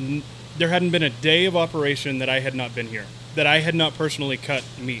 there hadn't been a day of operation that I had not been here, that I had not personally cut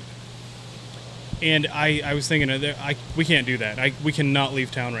meat. And I was thinking, we can't do that. We cannot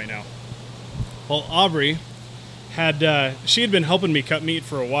leave town right now. Well, Aubrey she had been helping me cut meat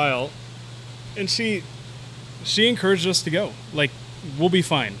for a while, and she encouraged us to go. Like, we'll be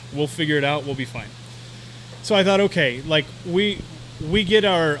fine. We'll figure it out. We'll be fine. So I thought, okay, like we get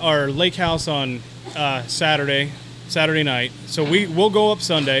our lake house on Saturday night. So we'll go up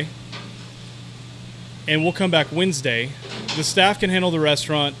Sunday, and we'll come back Wednesday. The staff can handle the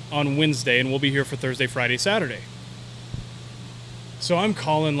restaurant on Wednesday, and we'll be here for Thursday, Friday, Saturday. So I'm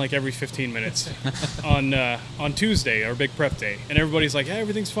calling like every 15 minutes on Tuesday, our big prep day, and everybody's like, "Hey,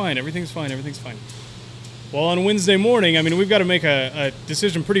 everything's fine, everything's fine, everything's fine." Well, on Wednesday morning, I mean, we've got to make a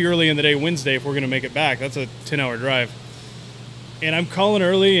decision pretty early in the day Wednesday if we're going to make it back. That's a 10-hour drive. And I'm calling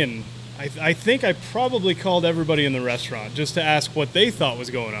early, and I think I probably called everybody in the restaurant just to ask what they thought was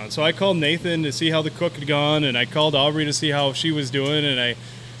going on. So I called Nathan to see how the cook had gone, and I called Aubrey to see how she was doing, and I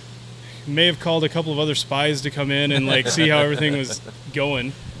may have called a couple of other spies to come in and like see how everything was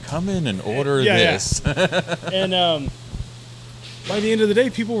going. Come in and order this. Yeah. And by the end of the day,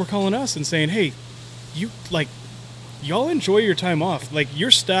 people were calling us and saying, "Hey, y'all enjoy your time off. Like, your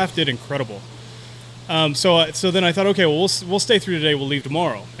staff did incredible." So then I thought, okay, well, we'll stay through today. We'll leave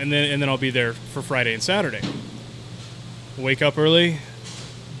tomorrow, and then I'll be there for Friday and Saturday. Wake up early,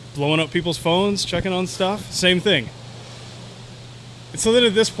 blowing up people's phones, checking on stuff. Same thing. And so then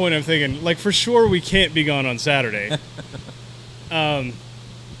at this point, I'm thinking, like, for sure we can't be gone on Saturday.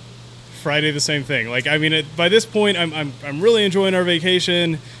 Friday, the same thing. Like, I mean, by this point, I'm really enjoying our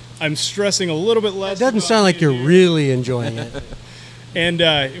vacation. I'm stressing a little bit less. It doesn't sound like you're really enjoying it. And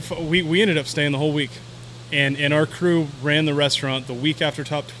we ended up staying the whole week. And our crew ran the restaurant the week after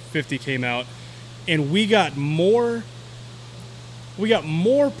Top 50 came out. And we got more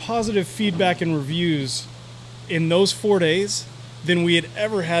positive feedback and reviews in those 4 days than we had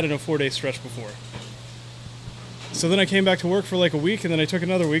ever had in a 4-day stretch before. So then I came back to work for like a week, and then I took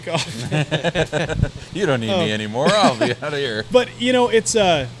another week off. You don't need me anymore. I'll be out of here. But, you know, it's...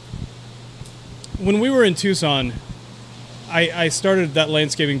 when we were in Tucson, I started that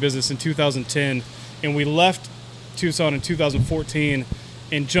landscaping business in 2010, and we left Tucson in 2014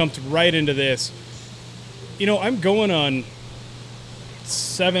 and jumped right into this. You know, I'm going on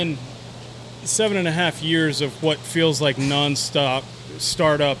 7.5 years of what feels like nonstop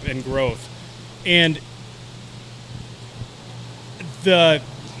startup and growth. And I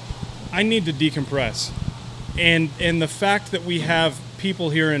need to decompress. And the fact that we have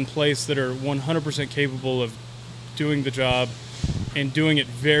people here in place that are 100% capable of doing the job and doing it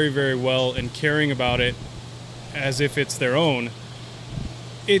very, very well and caring about it as if it's their own,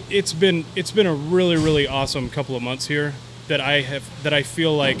 it's been a really, really awesome couple of months here that I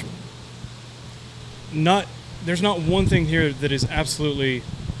feel like there's not one thing here that is absolutely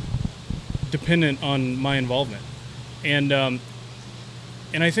dependent on my involvement. And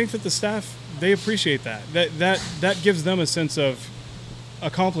I think that the staff, they appreciate that. That gives them a sense of,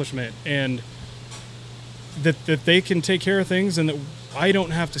 accomplishment, and that they can take care of things, and that I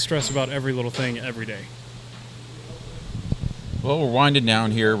don't have to stress about every little thing every day. Well, we're winding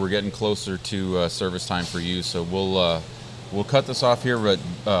down here. We're getting closer to service time for you, so we'll cut this off here. But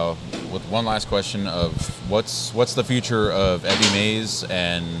with one last question of what's the future of Evie Mays?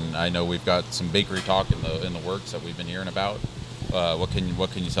 And I know we've got some bakery talk in the works that we've been hearing about. What can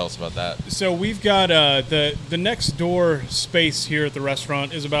you tell us about that? So we've got the next door space here at the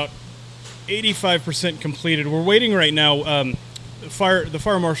restaurant is about 85% completed. We're waiting right now. The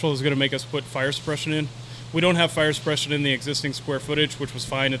fire marshal is going to make us put fire suppression in. We don't have fire suppression in the existing square footage, which was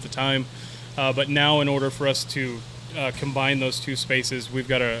fine at the time. But now, in order for us to combine those two spaces, we've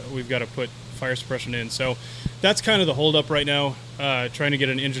got to put fire suppression in. So that's kind of the holdup right now. Trying to get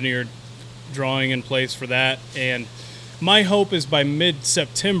an engineered drawing in place for that. And my hope is by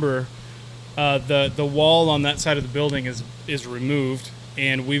mid-September, the wall on that side of the building is removed,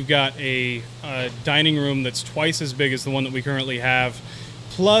 and we've got a dining room that's twice as big as the one that we currently have,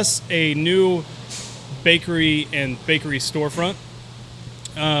 plus a new bakery and bakery storefront.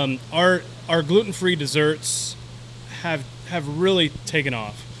 Our gluten-free desserts have really taken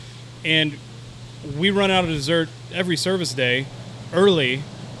off, and we run out of dessert every service day early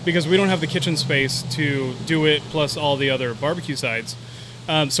because we don't have the kitchen space to do it, plus all the other barbecue sides.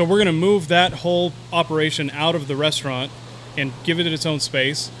 So we're going to move that whole operation out of the restaurant and give it its own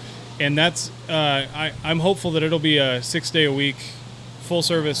space, and that's I'm hopeful that it'll be a 6-day-a-week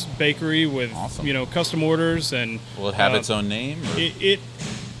full-service bakery with Awesome. Custom orders. And Will it have its own name? Or?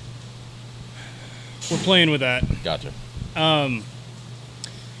 We're playing with that. Gotcha.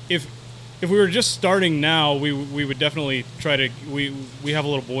 If we were just starting now, we would definitely try to. We have a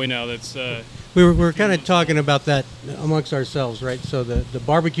little boy now that's. We were kind of talking about that amongst ourselves, right? So the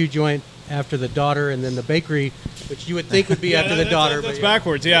barbecue joint after the daughter, and then the bakery, which you would think would be after the daughter. That's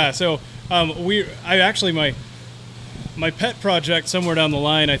backwards, yeah. So my pet project somewhere down the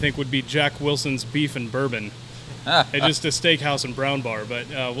line, I think, would be Jack Wilson's Beef and Bourbon. It's just a steakhouse and brown bar, but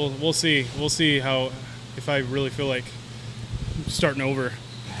we'll see. We'll see if I really feel like starting over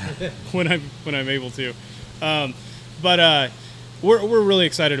when I'm able to. But we're really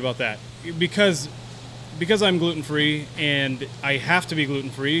excited about that because I'm gluten free, and I have to be gluten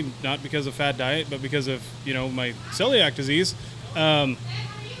free, not because of fad diet, but because of my celiac disease. I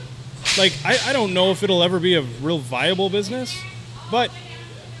don't know if it'll ever be a real viable business, but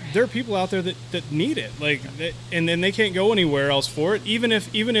there are people out there that need it, and then they can't go anywhere else for it. Even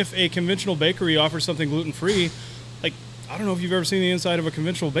if a conventional bakery offers something gluten free, I don't know if you've ever seen the inside of a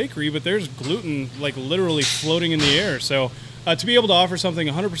conventional bakery, but there's gluten literally floating in the air. So to be able to offer something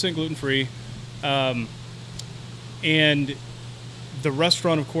 100% gluten free, and the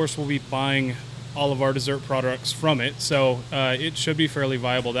restaurant, of course, will be buying all of our dessert products from it, so it should be fairly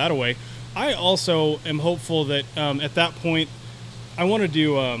viable that way. I also am hopeful that at that point, I want to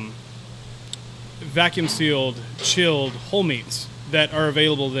do vacuum sealed, chilled whole meats that are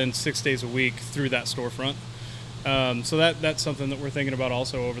available then 6 days a week through that storefront. So that's something that we're thinking about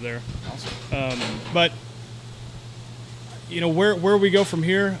also over there. Awesome. But where we go from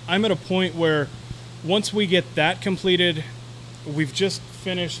here, I'm at a point where once we get that completed, we've just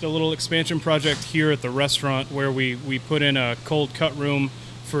finished a little expansion project here at the restaurant where we put in a cold cut room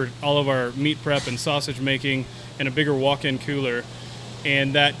for all of our meat prep and sausage making and a bigger walk-in cooler.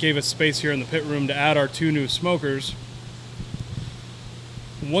 And that gave us space here in the pit room to add our 2 new smokers.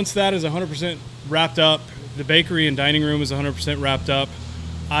 Once that is 100% wrapped up, the bakery and dining room is 100% wrapped up,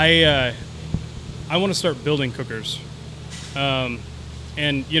 I want to start building cookers. And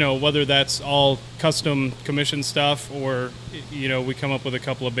whether that's all custom commission stuff or we come up with a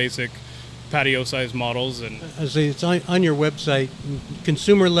couple of basic patio-sized models. And it's on your website,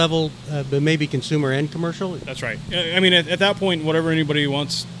 consumer level, but maybe consumer and commercial. That's right. I mean, at that point, whatever anybody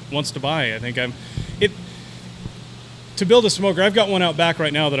wants to buy. I think to build a smoker. I've got one out back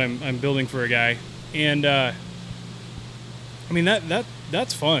right now that I'm building for a guy, and I mean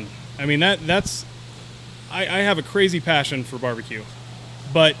that's fun. I mean that's I have a crazy passion for barbecue,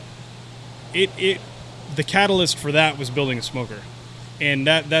 but the catalyst for that was building a smoker. And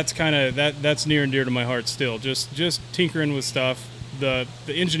that's near and dear to my heart still. Just tinkering with stuff, the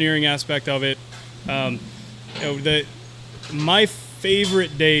engineering aspect of it. My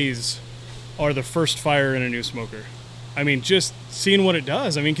favorite days are the first fire in a new smoker. I mean, just seeing what it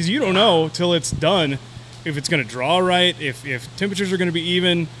does. I mean, because you don't know till it's done if it's going to draw right, if temperatures are going to be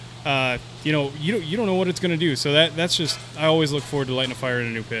even. You don't know what it's going to do. So that's just, I always look forward to lighting a fire in a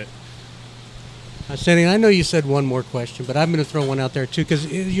new pit. Sandy, I know you said one more question, but I'm going to throw one out there too, because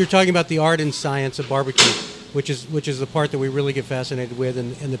you're talking about the art and science of barbecue. which is the part that we really get fascinated with.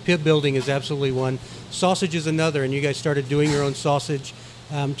 And the pit building is absolutely one. Sausage is another, and you guys started doing your own sausage.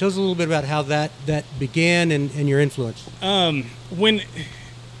 Tell us a little bit about how that began and your influence. When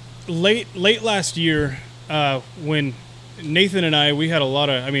late last year, when Nathan and I, we had a lot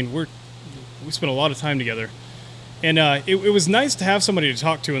of, we spent a lot of time together. And it was nice to have somebody to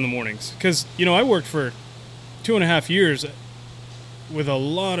talk to in the mornings. Because, I worked for 2.5 years with a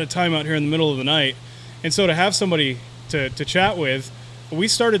lot of time out here in the middle of the night. And so to have somebody to chat with, we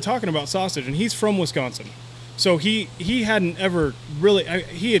started talking about sausage. And he's from Wisconsin. So he hadn't ever really,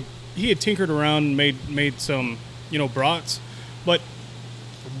 he had tinkered around and made some, brats. But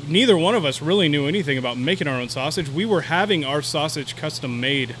neither one of us really knew anything about making our own sausage. We were having our sausage custom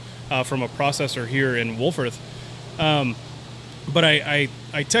made from a processor here in Wolfforth. But I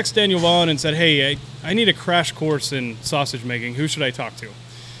text Daniel Vaughn and said, hey, I need a crash course in sausage making. Who should I talk to?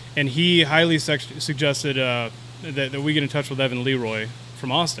 And he highly suggested that we get in touch with Evan Leroy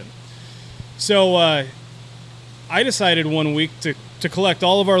from Austin. So I decided one week to collect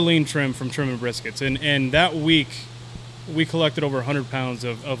all of our lean trim from Trim and Briskets. And that week, we collected over 100 pounds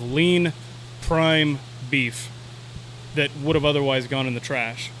of lean prime beef that would have otherwise gone in the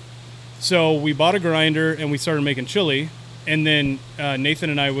trash. So we bought a grinder and we started making chili, and then Nathan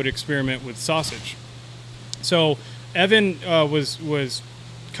and I would experiment with sausage. So Evan was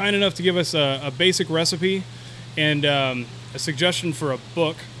kind enough to give us a basic recipe and a suggestion for a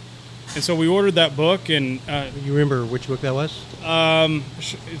book. And so we ordered that book. And you remember which book that was?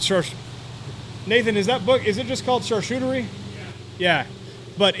 Nathan, is it just called Charcuterie? Yeah.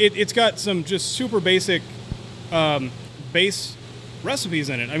 But it's got some just super basic base recipes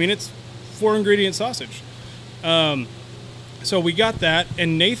in it. It's 4-ingredient sausage. So we got that,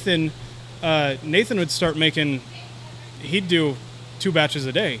 and Nathan would start making, he'd do 2 batches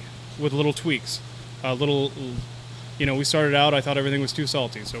a day with little tweaks. We started out, I thought everything was too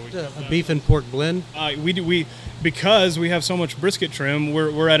salty. So a beef and pork blend? Because we have so much brisket trim,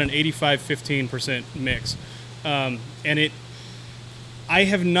 we're at an 85-15% mix. I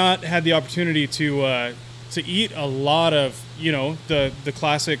have not had the opportunity to eat a lot of, the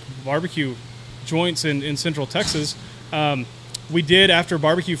classic barbecue joints in Central Texas. We did, after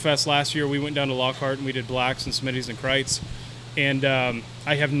Barbecue Fest last year, we went down to Lockhart and we did Blacks and Smitty's and Kreitz. And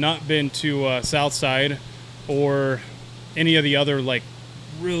I have not been to Southside or any of the other,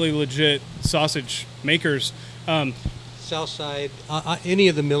 really legit sausage makers. Southside, any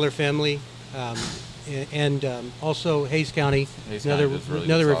of the Miller family, and also Hays County, another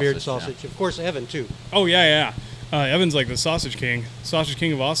revered sausage. Yeah. Of course, Evan, too. Oh, yeah. Evan's like the sausage king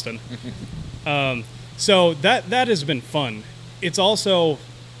of Austin. So that has been fun. It's also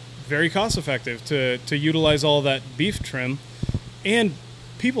very cost effective to utilize all that beef trim, and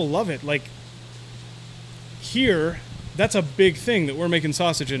people love it. Here, that's a big thing that we're making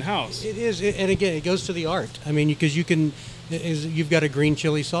sausage in house. It is, and again, it goes to the art. Because you've got a green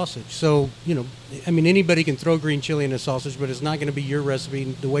chili sausage. So, anybody can throw green chili in a sausage, but it's not going to be your recipe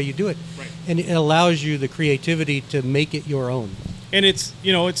the way you do it. Right. And it allows you the creativity to make it your own. And it's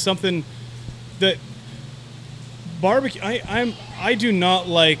something that barbecue, I do not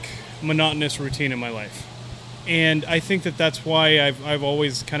like monotonous routine in my life. And I think that's why I've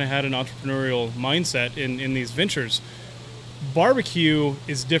always kind of had an entrepreneurial mindset in these ventures. Barbecue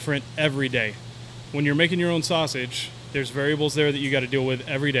is different every day. When you're making your own sausage, there's variables there that you got to deal with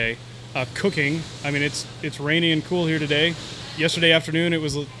every day. Cooking, it's rainy and cool here today. Yesterday afternoon it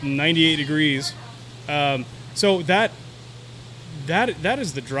was 98 degrees. So that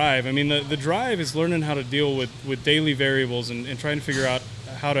is the drive. The drive is learning how to deal with daily variables and trying to figure out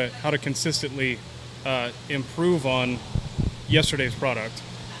how to consistently improve on yesterday's product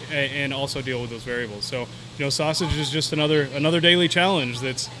and also deal with those variables. So, sausage is just another daily challenge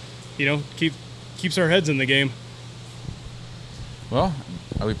that's, keeps our heads in the game. Well,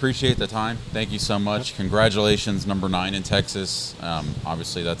 we appreciate the time. Thank you so much. Congratulations, number 9 in Texas.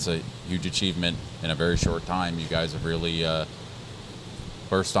 Obviously, that's a huge achievement in a very short time. You guys have really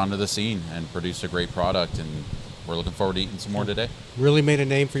burst onto the scene and produced a great product, and we're looking forward to eating some more today. Really made a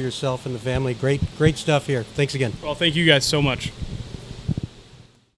name for yourself and the family. Great stuff here. Thanks again. Well, thank you guys so much.